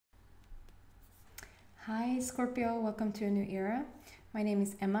Hi Scorpio, welcome to a new era. My name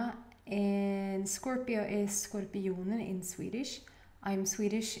is Emma and Scorpio is Skorpionen in Swedish. I'm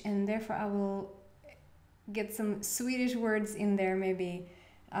Swedish and therefore I will get some Swedish words in there maybe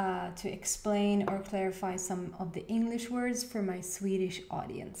to explain or clarify some of the English words for my Swedish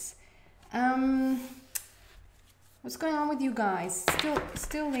audience. What's going on with you guys?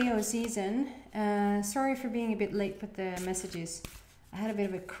 Still Leo season. Sorry for being a bit late with the messages. I had a bit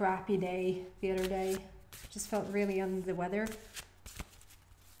of a crappy day the other day. Just felt really under the weather.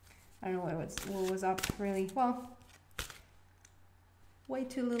 I don't know what was up really. Well, way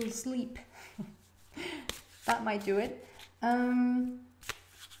too little sleep. That might do it.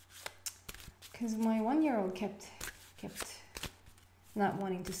 Because my 1-year-old kept not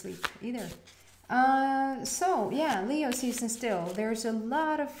wanting to sleep either. So yeah, Leo season still. There's a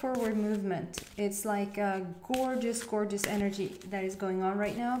lot of forward movement. It's like a gorgeous energy that is going on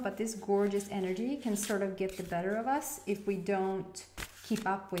right now, but this gorgeous energy can sort of get the better of us if we don't keep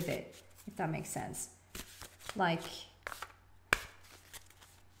up with it, if that makes sense. Like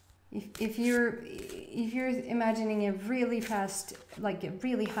if you're imagining a really fast, like a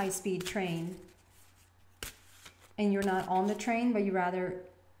really high speed train, and you're not on the train, but you rather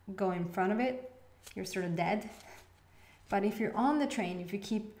go in front of it, you're sort of dead. But if you're on the train, if you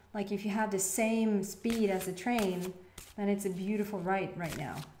keep, like if you have the same speed as the train, then it's a beautiful ride right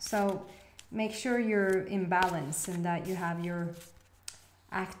now. So make sure you're in balance and that you have your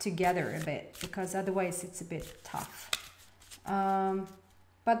act together a bit, because otherwise it's a bit tough.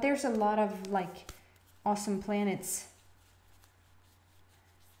 But there's a lot of like awesome planets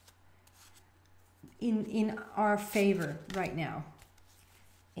in our favor right now.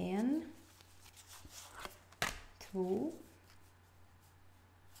 En, två,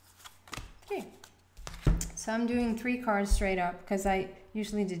 three. So I'm doing 3 cards straight up because I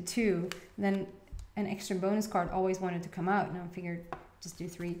usually did 2. Then an extra bonus card always wanted to come out, and I figured just do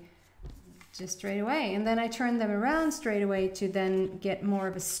 3 just straight away. And then I turned them around straight away to then get more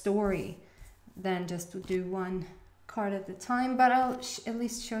of a story than just to do 1 card at a time. But I'll at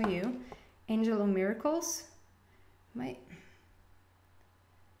least show you. Angel of Miracles.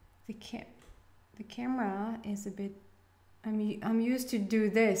 The camera is a bit, I'm used to do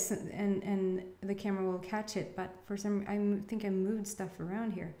this and the camera will catch it, but for some, I think I moved stuff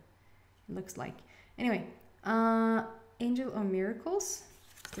around here, it looks like. Anyway, Angel of Miracles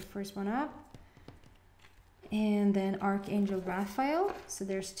is the first one up, and then Archangel Raphael. So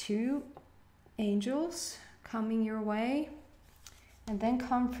there's 2 angels coming your way. And then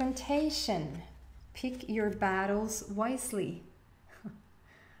Confrontation. Pick your battles wisely.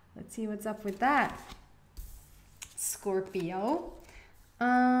 Let's see what's up with that. Scorpio.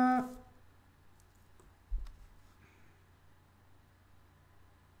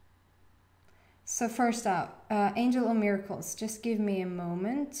 So first up, Angel of Miracles. Just give me a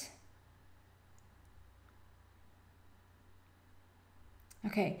moment.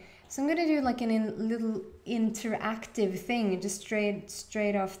 Okay, so I'm gonna do like a little interactive thing, just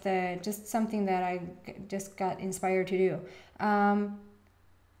straight off the, just something that I just got inspired to do.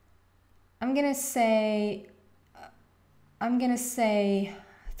 I'm gonna say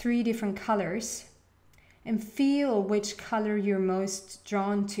 3 different colors and feel which color you're most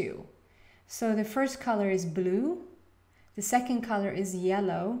drawn to. So the first color is blue, the second color is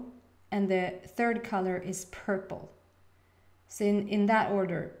yellow, and the third color is purple. So in that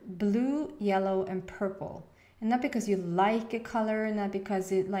order, blue, yellow, and purple. And not because you like a color, not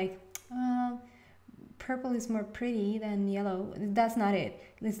because it like, purple is more pretty than yellow. That's not it.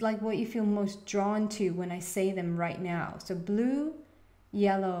 It's like what you feel most drawn to when I say them right now. So blue,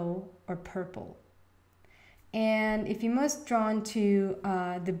 yellow, or purple. And if you're most drawn to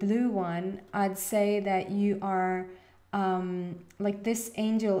the blue one, I'd say that you are, like this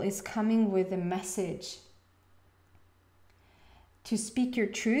angel is coming with a message to speak your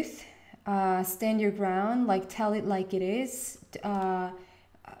truth, stand your ground, like tell it like it is.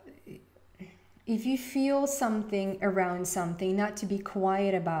 If you feel something around something, not to be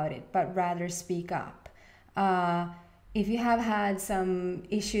quiet about it, but rather speak up. If you have had some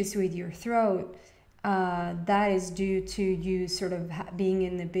issues with your throat, that is due to you sort of being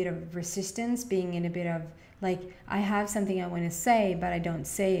in a bit of resistance, being in a bit of like, I have something I want to say, but I don't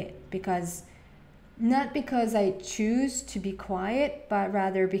say it because, not because I choose to be quiet, but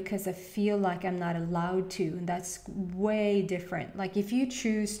rather because I feel like I'm not allowed to, and that's way different. Like if you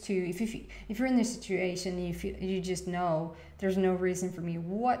choose to, if you're in this situation, you just know there's no reason for me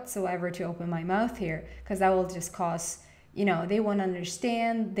whatsoever to open my mouth here, because that will just cause, you know, they won't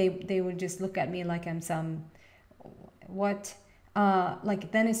understand. They would just look at me like I'm some, what?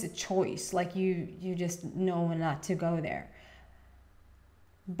 like then it's a choice, like you just know not to go there.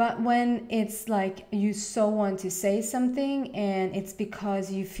 But when it's like you so want to say something and it's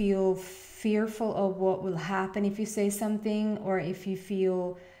because you feel fearful of what will happen if you say something, or if you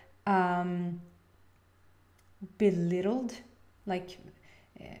feel belittled, like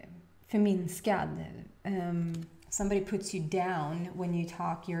förminskad, somebody puts you down when you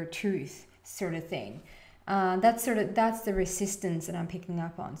talk your truth, sort of thing. That's the resistance that I'm picking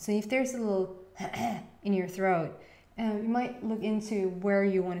up on. So if there's a little in your throat, you might look into where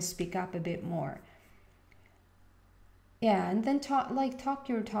you want to speak up a bit more. Yeah, and then talk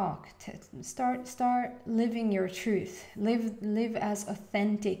your talk. Start living your truth. Live as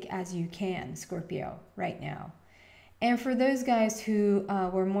authentic as you can, Scorpio, right now. And for those guys who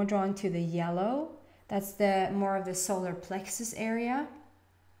were more drawn to the yellow, that's the more of the solar plexus area.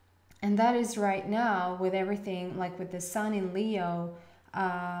 And that is right now with everything, like with the sun in Leo,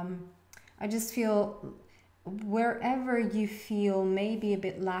 I just feel wherever you feel maybe a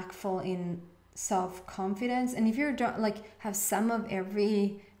bit lackful in self-confidence, and if you're like have some of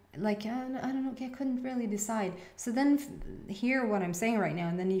every, like I don't know, I couldn't really decide. So then hear what I'm saying right now,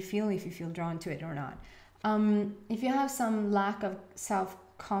 and then you feel if you feel drawn to it or not. If you have some lack of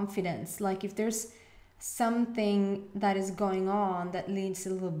self-confidence, like if there's something that is going on that needs a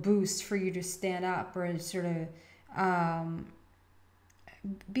little boost for you to stand up, or sort of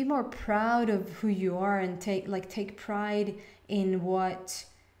be more proud of who you are, and take pride in what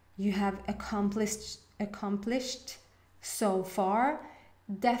you have accomplished so far,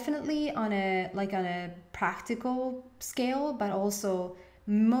 definitely on a practical scale, but also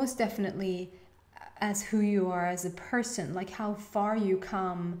most definitely as who you are as a person, like how far you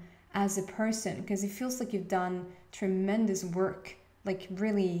come as a person, because it feels like you've done tremendous work, like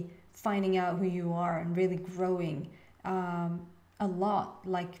really finding out who you are and really growing a lot,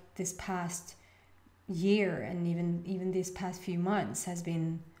 like this past year, and even this past few months has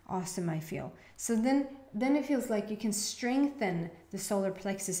been awesome, I feel. So then it feels like you can strengthen the solar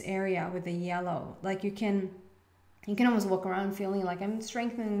plexus area with the yellow. Like you can almost walk around feeling like I'm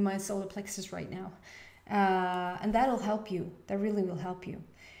strengthening my solar plexus right now, and that'll help you. That really will help you.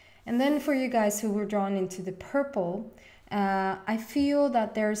 And then for you guys who were drawn into the purple, I feel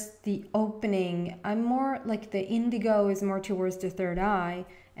that there's the opening. I'm more like the indigo is more towards the third eye,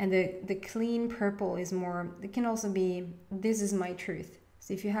 and the clean purple is more, it can also be, this is my truth.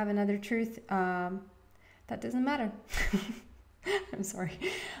 So if you have another truth, that doesn't matter. I'm sorry.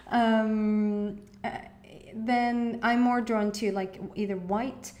 Then I'm more drawn to like either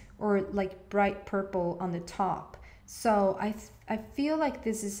white or like bright purple on the top. So I feel like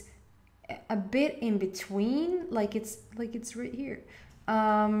this is a bit in between, like it's right here.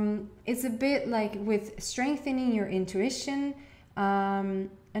 It's a bit like with strengthening your intuition.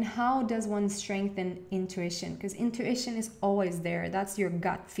 And how does one strengthen intuition? Because intuition is always there. That's your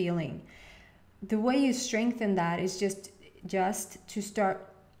gut feeling. The way you strengthen that is just to start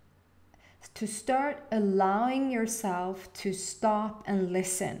allowing yourself to stop and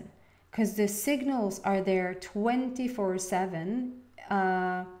listen, because the signals are there 24/7.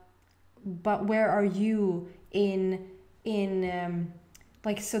 But where are you in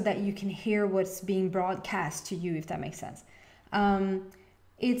like, so that you can hear what's being broadcast to you, if that makes sense.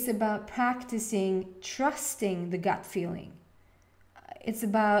 It's about practicing trusting the gut feeling. It's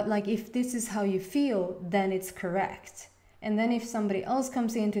about like, if this is how you feel, then it's correct. And then if somebody else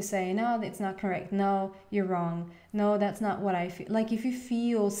comes in to say, no, that's not correct, no, you're wrong, no, that's not what I feel. Like if you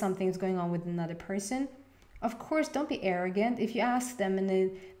feel something's going on with another person, of course, don't be arrogant. If you ask them and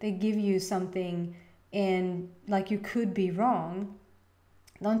they give you something and like you could be wrong,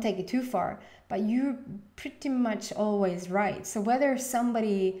 don't take it too far, but you're pretty much always right. So whether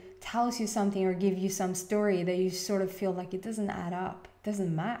somebody tells you something or give you some story that you sort of feel like it doesn't add up,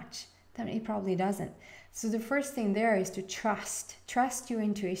 doesn't match, then it probably doesn't. So the first thing there is to trust your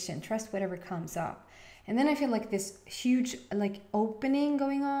intuition, trust whatever comes up. And then I feel like this huge like opening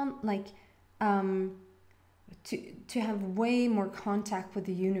going on, like to have way more contact with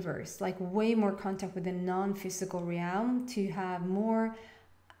the universe, like way more contact with the non-physical realm, to have more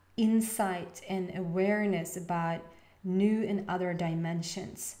insight and awareness about new and other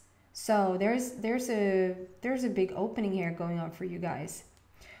dimensions. So there's a big opening here going on for you guys.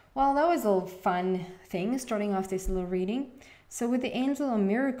 Well, that was a little fun thing starting off this little reading. So with the Angel of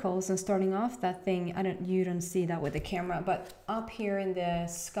Miracles and starting off that thing, you don't see that with the camera, but up here in the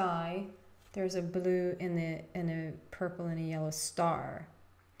sky, there's a blue and a purple and a yellow star.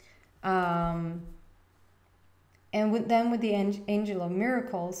 And with the Angel of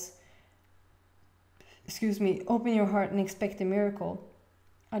Miracles, excuse me, open your heart and expect a miracle.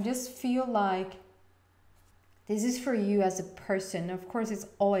 I just feel like this is for you as a person. Of course, it's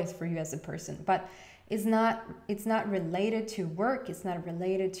always for you as a person, but it's not related to work. It's not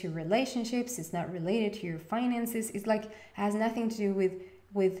related to relationships. It's not related to your finances. It's like, it has nothing to do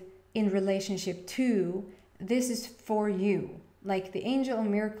with in relationship to. This is for you. Like the angel of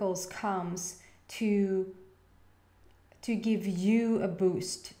miracles comes to give you a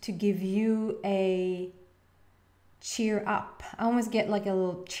boost, to give you a cheer up. I almost get like a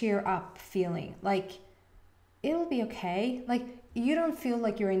little cheer up feeling. Like, it'll be okay. Like, you don't feel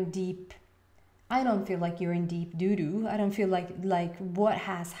like you're in deep, I don't feel like you're in deep doo-doo. I don't feel like what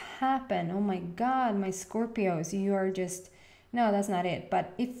has happened. Oh my God, my Scorpios, you are just, no, that's not it.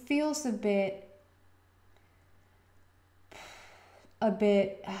 But it feels a bit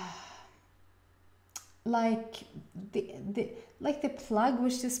like the plug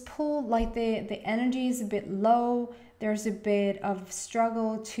was just pulled, like the energy is a bit low. There's a bit of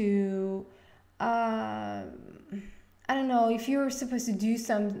struggle to I don't know, if you're supposed to do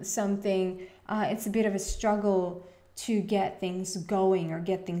something, it's a bit of a struggle to get things going or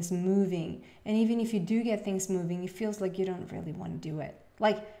get things moving. And even if you do get things moving, it feels like you don't really want to do it.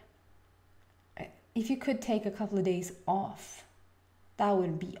 Like, if you could take a couple of days off, that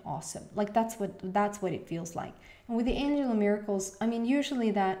would be awesome. Like, that's what it feels like. And with the angel of miracles, I mean,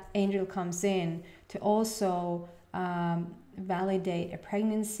 usually that angel comes in to also validate a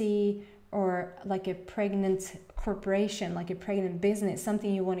pregnancy, or like a pregnant corporation, like a pregnant business,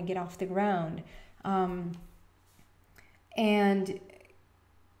 something you want to get off the ground. And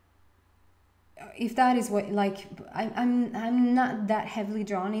if that is what, like, I'm not that heavily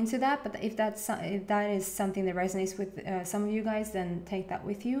drawn into that, but if that is something that resonates with some of you guys, then take that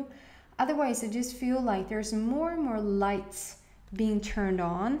with you. Otherwise, I just feel like there's more and more lights being turned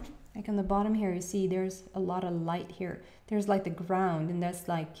on. Like on the bottom here, you see there's a lot of light here. There's like the ground, and that's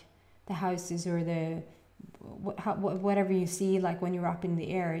like the houses or the whatever you see, like when you're up in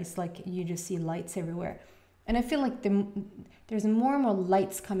the air, it's like you just see lights everywhere. And I feel like there's more and more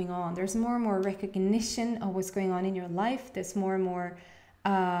lights coming on. There's more and more recognition of what's going on in your life. There's more and more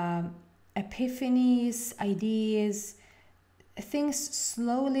epiphanies, ideas. Things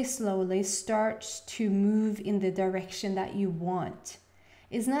slowly start to move in the direction that you want.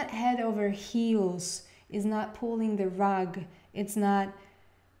 It's not head over heels. It's not pulling the rug. It's not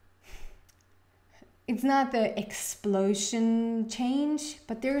the explosion change,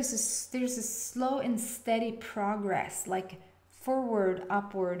 but there's a slow and steady progress, like forward,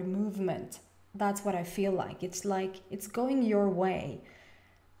 upward movement. That's what I feel like. It's going your way.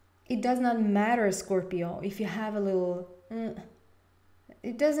 It does not matter, Scorpio, if you have a little,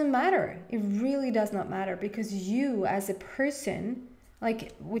 it doesn't matter. It really does not matter, because you as a person,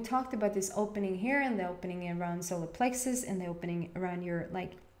 like we talked about this opening here and the opening around solar plexus and the opening around your,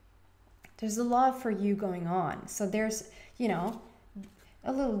 like, there's a lot for you going on. So there's, a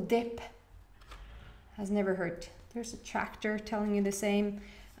little dip has never hurt. There's a tractor telling you the same.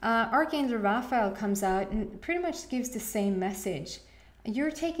 Archangel Raphael comes out and pretty much gives the same message.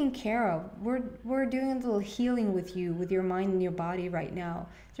 You're taken care of. We're doing a little healing with you, with your mind and your body right now.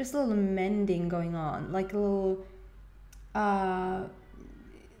 Just a little mending going on, like a little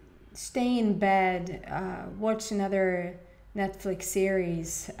stay in bed, watch another Netflix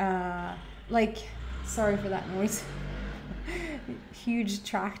series, like, sorry for that noise. Huge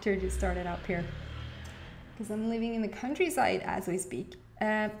tractor just started up here because I'm living in the countryside as we speak.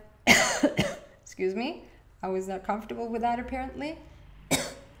 Excuse me, I was not comfortable with that apparently.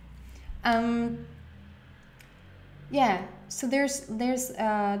 Yeah, so there's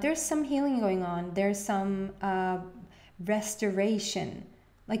some healing going on. There's some restoration,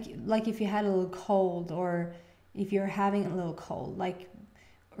 like if you had a little cold, or if you're having a little cold, like,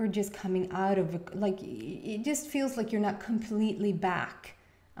 or just coming out of it, like, it just feels like you're not completely back,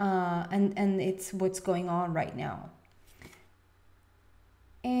 and it's what's going on right now.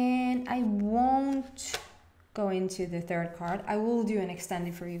 And I won't go into the third card. I will do an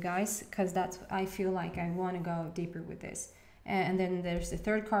extended for you guys, because I feel like I want to go deeper with this. And then there's the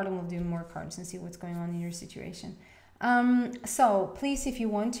third card, and we'll do more cards and see what's going on in your situation. So please, if you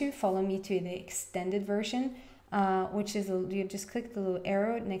want to, follow me to the extended version, which is, you just click the little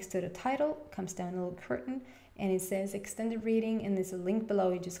arrow next to the title, comes down a little curtain, and it says extended reading, and there's a link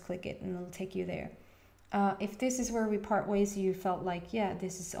below. You just click it and it'll take you there. If this is where we part ways, you felt like, yeah,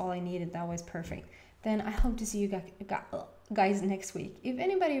 this is all I needed, that was perfect, then I hope to see you guys next week. If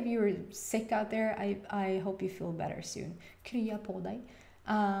anybody of you are sick out there, I hope you feel better soon. Krya på dig.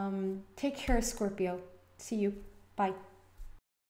 Take care, Scorpio. See you. Bye.